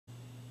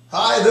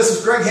Hi, this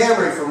is Greg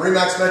Hamre from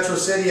Remax Metro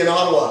City in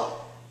Ottawa.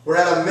 We're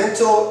at a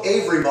Minto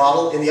Avery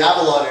model in the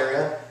Avalon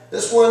area.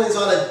 This one is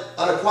on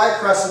a quiet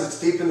crescent that's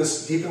deep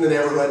in the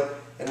neighborhood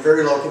and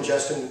very low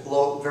congestion,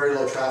 very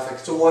low traffic.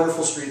 It's a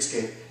wonderful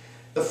streetscape.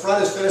 The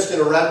front is finished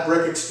in a red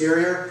brick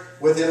exterior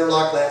with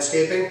interlock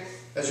landscaping.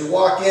 As you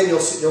walk in,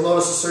 you'll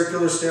notice a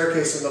circular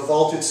staircase and the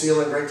vaulted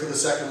ceiling right to the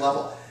second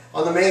level.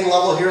 On the main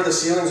level here, the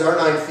ceilings are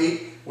 9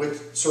 feet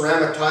with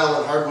ceramic tile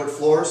and hardwood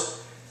floors.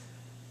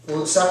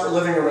 A separate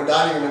living room and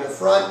dining room in the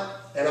front,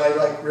 and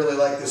I really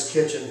like this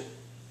kitchen.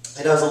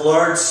 It has a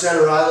large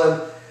center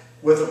island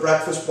with a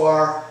breakfast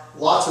bar,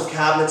 lots of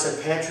cabinets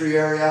and pantry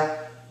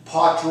area,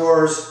 pot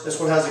drawers. This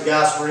one has a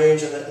gas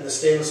range and the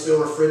stainless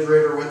steel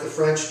refrigerator with the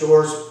French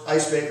doors,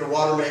 ice maker,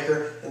 water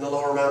maker, and the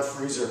lower mount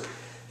freezer.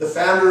 The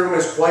family room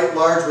is quite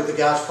large with the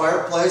gas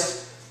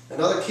fireplace.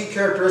 Another key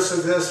characteristic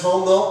of this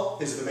home, though,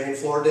 is the main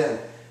floor den,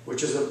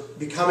 which is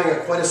becoming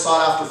quite a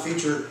sought-after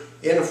feature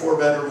in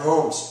 4-bedroom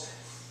homes.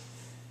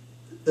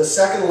 The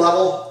second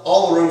level,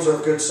 all the rooms are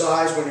of good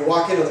size. When you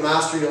walk into the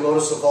master, you'll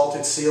notice the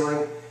vaulted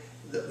ceiling,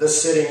 the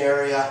sitting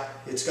area.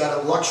 It's got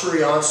a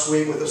luxury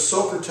ensuite with a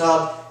soaker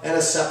tub and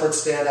a separate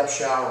stand-up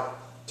shower.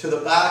 To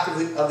the back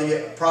of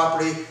the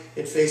property,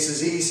 it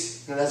faces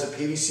east and it has a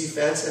PVC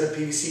fence and a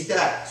PVC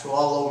deck, so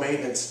all low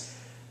maintenance.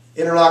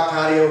 Interlock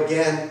patio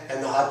again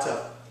and the hot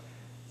tub.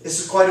 This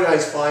is quite a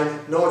nice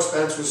find. No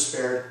expense was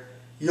spared.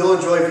 You'll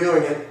enjoy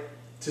viewing it.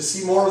 To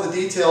see more of the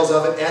details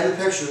of it and the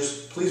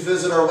pictures, please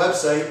visit our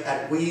website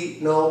at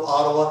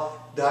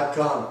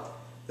weknowottawa.com.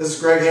 This is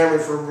Greg Hamre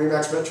from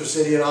Remax Metro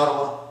City in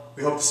Ottawa.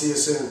 We hope to see you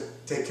soon.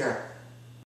 Take care.